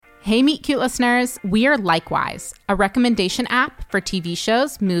Hey, Meet Cute listeners, we are Likewise, a recommendation app for TV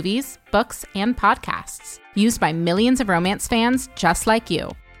shows, movies, books, and podcasts, used by millions of romance fans just like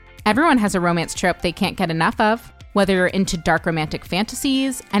you. Everyone has a romance trope they can't get enough of. Whether you're into dark romantic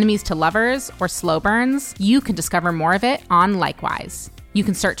fantasies, enemies to lovers, or slow burns, you can discover more of it on Likewise. You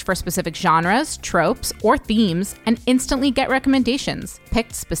can search for specific genres, tropes, or themes, and instantly get recommendations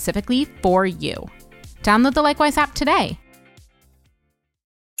picked specifically for you. Download the Likewise app today.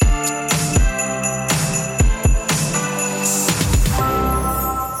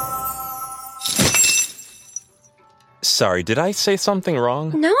 Sorry, did I say something wrong?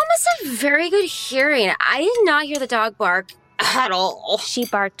 No one must have very good hearing. I did not hear the dog bark at all. She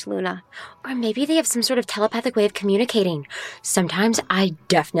barked, Luna. Or maybe they have some sort of telepathic way of communicating. Sometimes I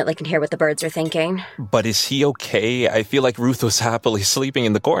definitely can hear what the birds are thinking. But is he okay? I feel like Ruth was happily sleeping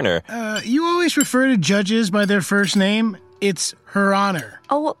in the corner. You always refer to judges by their first name. It's Her Honor.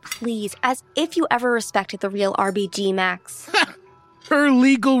 Oh, please. As if you ever respected the real RBG, Max. Her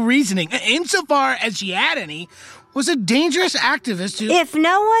legal reasoning, insofar as she had any, was a dangerous activist who... If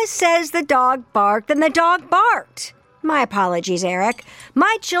Noah says the dog barked, then the dog barked. My apologies, Eric.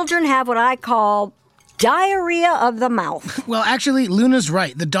 My children have what I call diarrhea of the mouth. Well, actually, Luna's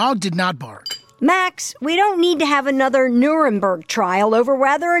right. The dog did not bark. Max, we don't need to have another Nuremberg trial over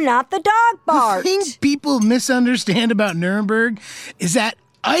whether or not the dog barked. The thing people misunderstand about Nuremberg is that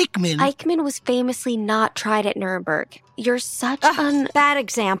Eichmann was famously not tried at Nuremberg. You're such an... Bad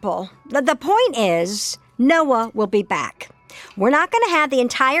example. The point is, Noah will be back. We're not going to have the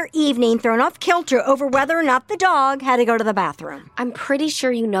entire evening thrown off kilter over whether or not the dog had to go to the bathroom. I'm pretty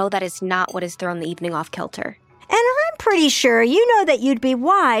sure you know that is not what has thrown the evening off kilter. And I'm pretty sure you know that you'd be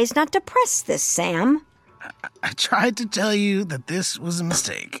wise not to press this, Sam. I tried to tell you that this was a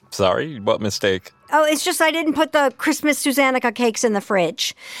mistake. Sorry, what mistake? Oh, it's just I didn't put the Christmasuzannukkah cakes in the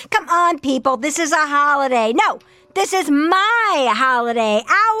fridge. Come on, people, this is a holiday. No, this is my holiday,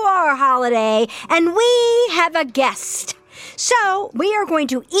 our holiday, and we have a guest. So we are going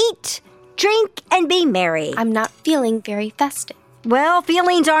to eat, drink, and be merry. I'm not feeling very festive. Well,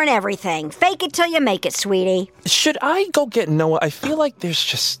 feelings aren't everything. Fake it till you make it, sweetie. Should I go get Noah? I feel like there's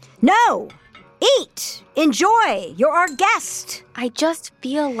just... No. Eat. Enjoy. You're our guest. I just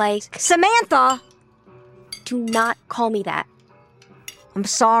feel like... Samantha. Do not call me that. I'm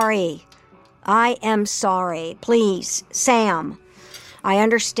sorry. I am sorry. Please, Sam. I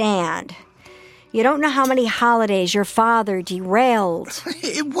understand. You don't know how many holidays your father derailed.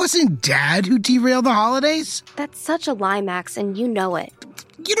 It wasn't Dad who derailed the holidays. That's such a lie, Max, and you know it.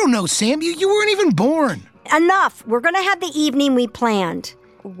 You don't know, Sam. You weren't even born. Enough. We're going to have the evening we planned.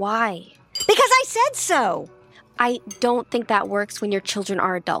 Why? Because I said so. I don't think that works when your children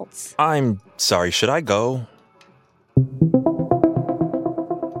are adults. I'm sorry, should I go?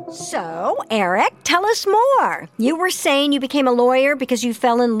 So, Eric, tell us more. You were saying you became a lawyer because you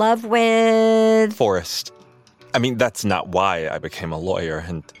fell in love with... Forrest. I mean, that's not why I became a lawyer,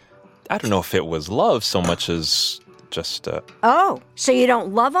 and I don't know if it was love so much as just, Oh, so you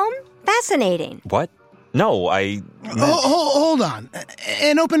don't love him? Fascinating. What? No, Hold on.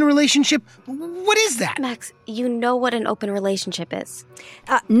 An open relationship? What is that? Max, you know what an open relationship is.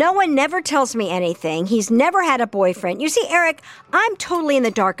 No one never tells me anything. He's never had a boyfriend. You see, Eric, I'm totally in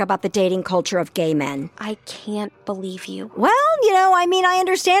the dark about the dating culture of gay men. I can't believe you. Well, I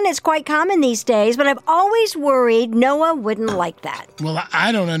understand it's quite common these days, but I've always worried Noah wouldn't like that. Well,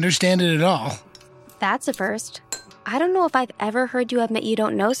 I don't understand it at all. That's a first. I don't know if I've ever heard you admit you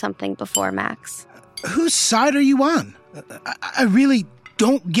don't know something before, Max. Whose side are you on? I really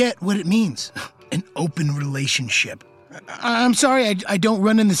don't get what it means. An open relationship. I'm sorry, I don't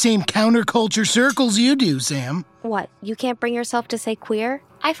run in the same counterculture circles you do, Sam. What, you can't bring yourself to say queer?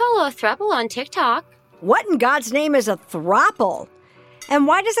 I follow a throuple on TikTok. What in God's name is a throuple? And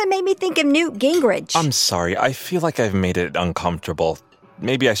why does that make me think of Newt Gingrich? I'm sorry, I feel like I've made it uncomfortable.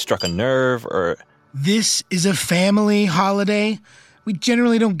 Maybe I struck a nerve, or... This is a family holiday. We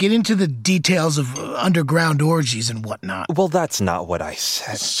generally don't get into the details of underground orgies and whatnot. Well, that's not what I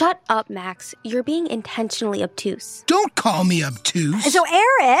said. Shut up, Max. You're being intentionally obtuse. Don't call me obtuse. So,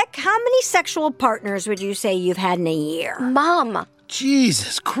 Eric, how many sexual partners would you say you've had in a year? Mom!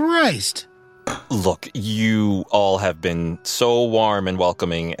 Jesus Christ. Look, you all have been so warm and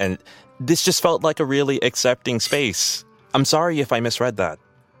welcoming, and this just felt like a really accepting space. I'm sorry if I misread that.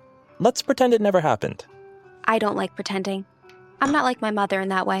 Let's pretend it never happened. I don't like pretending. I'm not like my mother in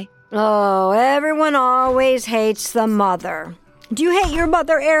that way. Oh, everyone always hates the mother. Do you hate your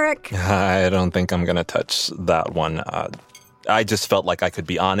mother, Eric? I don't think I'm gonna touch that one. I just felt like I could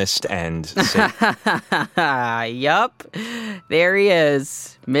be honest and say... Yup. There he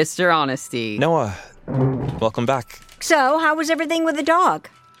is, Mr. Honesty. Noah, welcome back. So, how was everything with the dog?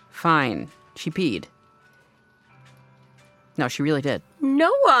 Fine. She peed. No, she really did.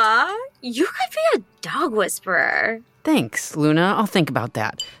 Noah, you could be a dog whisperer. Thanks, Luna. I'll think about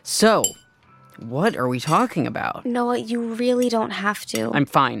that. So, what are we talking about? Noah, you really don't have to. I'm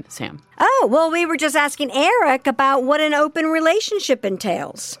fine, Sam. Oh, well, we were just asking Eric about what an open relationship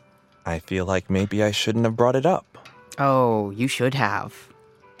entails. I feel like maybe I shouldn't have brought it up. Oh, you should have.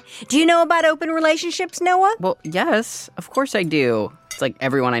 Do you know about open relationships, Noah? Well, yes, of course I do. It's like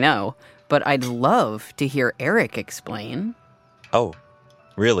everyone I know. But I'd love to hear Eric explain. Oh,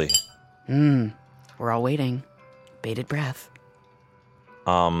 really? We're all waiting. Bated breath.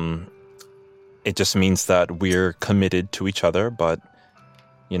 It just means that we're committed to each other, but,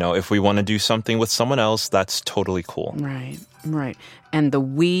 if we want to do something with someone else, that's totally cool. Right. And the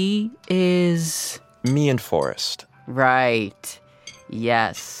we is... Me and Forrest. Right.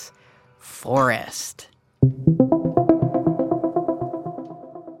 Yes. Forrest.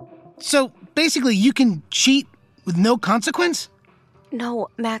 So, basically, you can cheat with no consequence? No,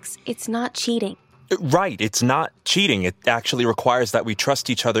 Max, it's not cheating. Right, it's not cheating. It actually requires that we trust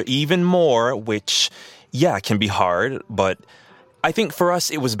each other even more, which, yeah, can be hard, but I think for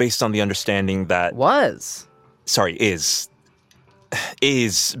us it was based on the understanding that...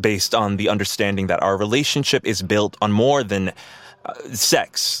 is based on the understanding that our relationship is built on more than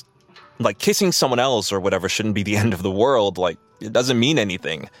sex. Like, kissing someone else or whatever shouldn't be the end of the world. Like, it doesn't mean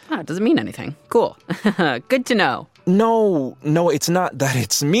anything. It doesn't mean anything. Cool. Good to know. No, it's not that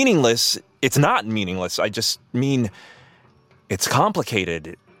it's meaningless. It's not meaningless. I just mean it's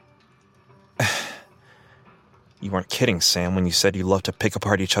complicated. You weren't kidding, Sam, when you said you love to pick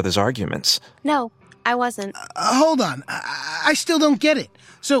apart each other's arguments. No, I wasn't. Hold on. I still don't get it.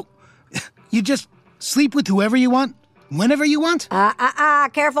 So, you just sleep with whoever you want? Whenever you want?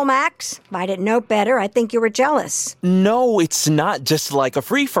 Careful, Max. If I didn't know better, I think you were jealous. No, it's not just like a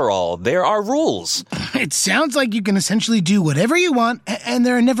free-for-all. There are rules. It sounds like you can essentially do whatever you want, and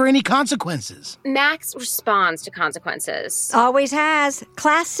there are never any consequences. Max responds to consequences. Always has.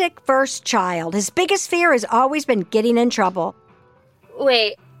 Classic first child. His biggest fear has always been getting in trouble.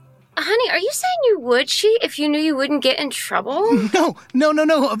 Wait, honey, are you saying you would cheat if you knew you wouldn't get in trouble? No.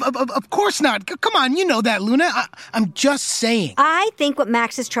 Of course not. Come on, you know that, Luna. I'm just saying. I think what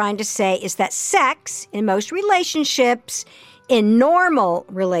Max is trying to say is that sex, in most relationships, in normal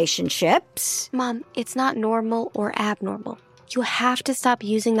relationships... Mom, it's not normal or abnormal. You have to stop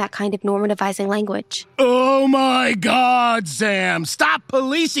using that kind of normativizing language. Oh my God, Sam. Stop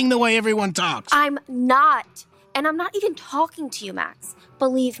policing the way everyone talks. I'm not. And I'm not even talking to you, Max.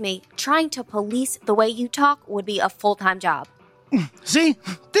 Believe me, trying to police the way you talk would be a full-time job. See?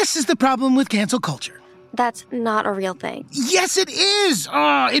 This is the problem with cancel culture. That's not a real thing. Yes, it is.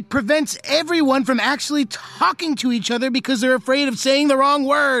 It prevents everyone from actually talking to each other because they're afraid of saying the wrong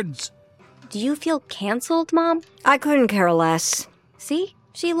words. Do you feel canceled, Mom? I couldn't care less. See?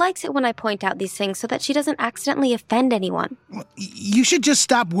 She likes it when I point out these things so that she doesn't accidentally offend anyone. You should just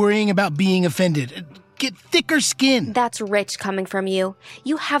stop worrying about being offended. Get thicker skin. That's rich coming from you.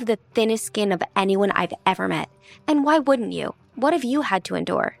 You have the thinnest skin of anyone I've ever met. And why wouldn't you? What have you had to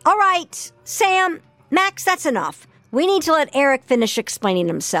endure? All right, Sam, Max, that's enough. We need to let Eric finish explaining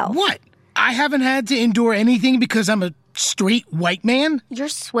himself. What? I haven't had to endure anything because I'm a straight white man? You're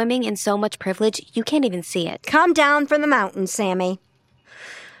swimming in so much privilege, you can't even see it. Come down from the mountain, Sammy.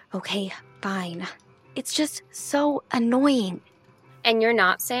 Okay, fine. It's just so annoying. And you're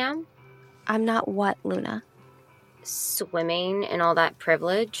not, Sam? I'm not what, Luna? Swimming in all that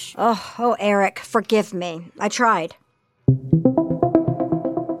privilege? Oh, Eric, forgive me. I tried.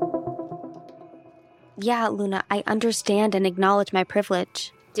 Yeah, Luna, I understand and acknowledge my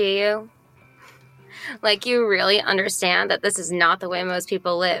privilege. Do you? Like, you really understand that this is not the way most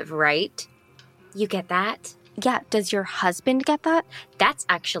people live, right? You get that? Yeah, does your husband get that? That's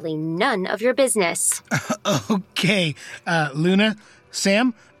actually none of your business. Okay, Luna,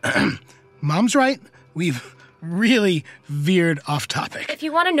 Sam, Mom's right. We've really veered off topic. If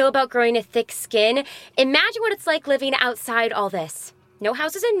you want to know about growing a thick skin, imagine what it's like living outside all this. No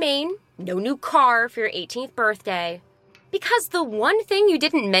houses in Maine, no new car for your 18th birthday. Because the one thing you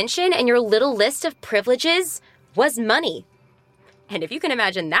didn't mention in your little list of privileges was money. And if you can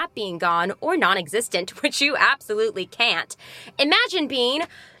imagine that being gone or non-existent, which you absolutely can't, imagine being,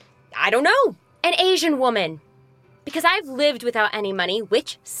 I don't know, an Asian woman. Because I've lived without any money,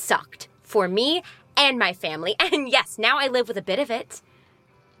 which sucked for me and my family. And yes, now I live with a bit of it.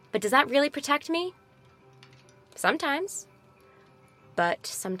 But does that really protect me? Sometimes. but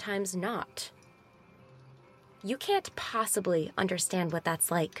sometimes not. You can't possibly understand what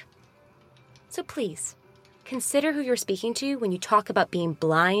that's like. So please, consider who you're speaking to when you talk about being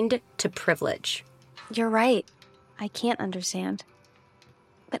blind to privilege. You're right. I can't understand.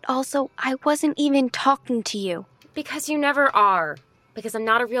 But also, I wasn't even talking to you. Because you never are. Because I'm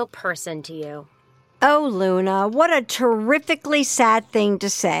not a real person to you. Oh, Luna, what a terrifically sad thing to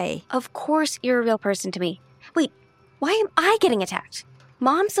say. Of course you're a real person to me. Wait, why am I getting attacked?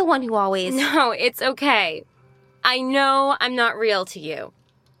 Mom's the one who always... No, it's okay. I know I'm not real to you.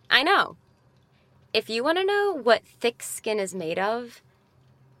 I know. If you want to know what thick skin is made of,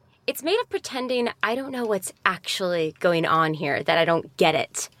 it's made of pretending I don't know what's actually going on here, that I don't get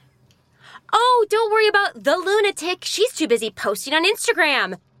it. Oh, don't worry about the lunatic. She's too busy posting on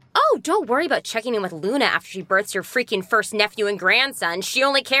Instagram. Oh, don't worry about checking in with Luna after she births your freaking first nephew and grandson. She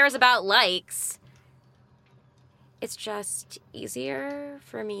only cares about likes. It's just easier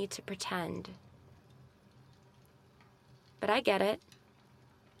for me to pretend. But I get it.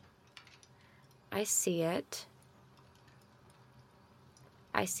 I see it.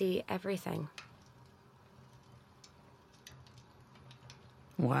 I see everything.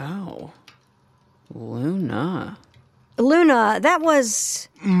 Wow. Luna. Luna, that was...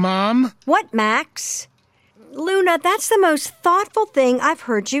 Mom? What, Max? Luna, that's the most thoughtful thing I've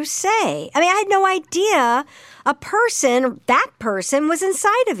heard you say. I mean, I had no idea that person was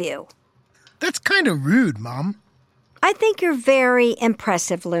inside of you. That's kind of rude, Mom. I think you're very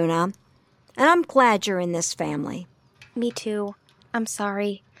impressive, Luna. And I'm glad you're in this family. Me too. I'm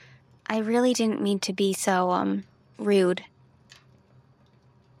sorry. I really didn't mean to be so, rude.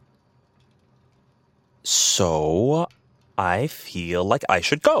 So, I feel like I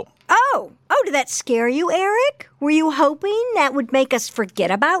should go. Oh, did that scare you, Eric? Were you hoping that would make us forget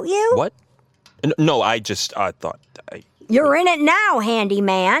about you? What? No, I thought You're in it now,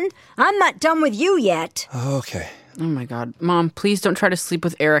 handyman. I'm not done with you yet. Okay. Oh my God. Mom, please don't try to sleep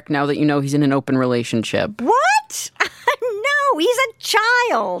with Eric now that you know he's in an open relationship. What? No, he's a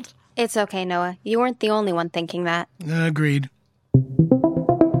child. It's okay, Noah. You weren't the only one thinking that. Agreed.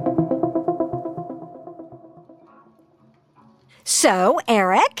 So,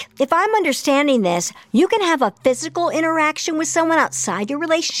 Eric, if I'm understanding this, you can have a physical interaction with someone outside your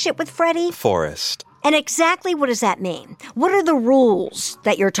relationship with Freddie? Forrest. And exactly what does that mean? What are the rules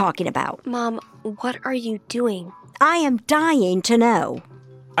that you're talking about? Mom, what are you doing? I am dying to know.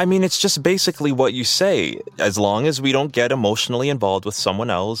 I mean, it's just basically what you say. As long as we don't get emotionally involved with someone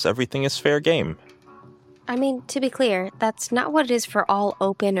else, everything is fair game. I mean, to be clear, that's not what it is for all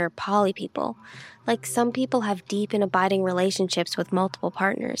open or poly people. Like, some people have deep and abiding relationships with multiple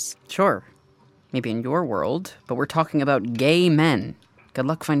partners. Sure. Maybe in your world, but we're talking about gay men. Good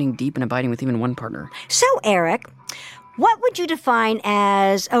luck finding deep and abiding with even one partner. So, Eric, what would you define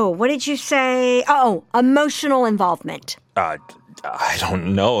as, what did you say? Emotional involvement. I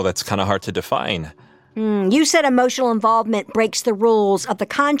don't know. That's kind of hard to define. You said emotional involvement breaks the rules of the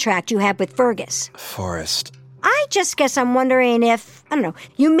contract you have with Fergus. Forrest. I just guess I'm wondering if,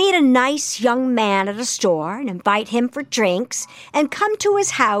 you meet a nice young man at a store and invite him for drinks and come to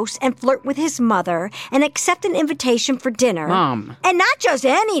his house and flirt with his mother and accept an invitation for dinner. Mom. And not just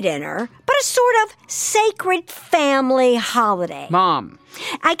any dinner, but a sort of sacred family holiday. Mom.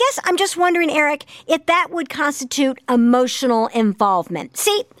 I guess I'm just wondering, Eric, if that would constitute emotional involvement.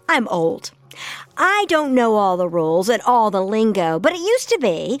 See, I'm old. I don't know all the rules and all the lingo, but it used to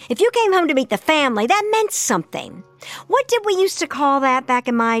be, if you came home to meet the family, that meant something. What did we used to call that back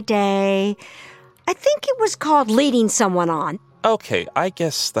in my day? I think it was called leading someone on. Okay, I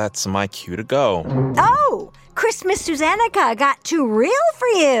guess that's my cue to go. Oh, Christmasuzannukkah got too real for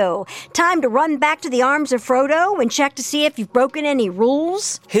you. Time to run back to the arms of Frodo and check to see if you've broken any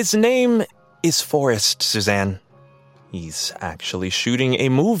rules? His name is Forrest, Suzanne. He's actually shooting a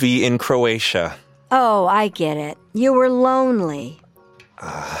movie in Croatia. Oh, I get it. You were lonely.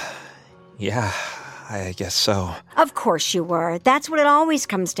 Yeah, I guess so. Of course you were. That's what it always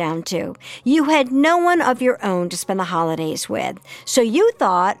comes down to. You had no one of your own to spend the holidays with. So you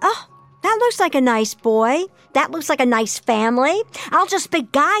thought, that looks like a nice boy. That looks like a nice family. I'll just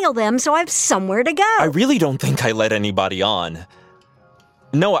beguile them so I have somewhere to go. I really don't think I led anybody on.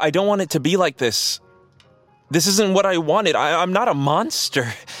 No, I don't want it to be like this. This isn't what I wanted. I'm not a monster.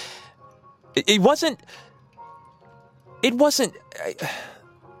 It wasn't...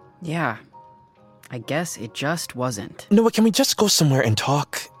 Yeah. I guess it just wasn't. Noah, can we just go somewhere and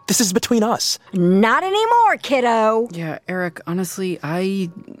talk? This is between us. Not anymore, kiddo. Yeah, Eric, honestly, I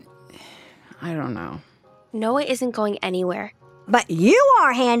don't know. Noah isn't going anywhere. But you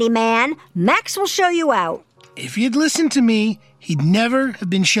are, handyman. Max will show you out. If you'd listened to me, he'd never have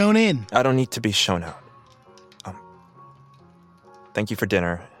been shown in. I don't need to be shown out. Thank you for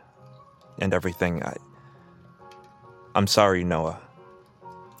dinner and everything. I'm sorry, Noah.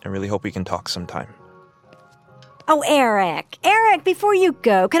 I really hope we can talk sometime. Oh, Eric, before you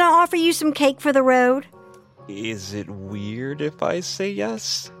go, can I offer you some cake for the road? Is it weird if I say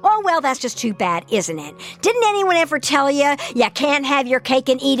yes? Oh, well, that's just too bad, isn't it? Didn't anyone ever tell you can't have your cake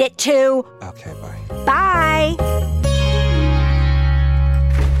and eat it too? Okay, bye. Bye.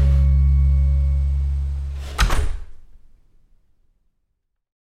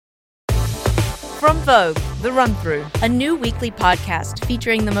 From Vogue, The Run-Through, a new weekly podcast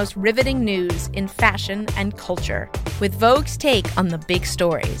featuring the most riveting news in fashion and culture, with Vogue's take on the big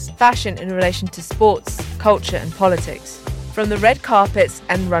stories. Fashion in relation to sports, culture and politics. From the red carpets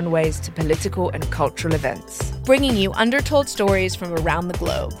and runways to political and cultural events. Bringing you undertold stories from around the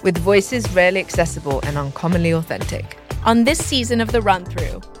globe. With voices rarely accessible and uncommonly authentic. On this season of The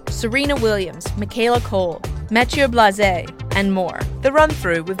Run-Through, Serena Williams, Michaela Cole, Mathieu Blasé, and more. The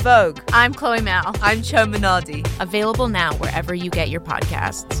Run-Through with Vogue. I'm Chloe Mao. I'm Cho Minardi. Available now wherever you get your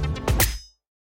podcasts.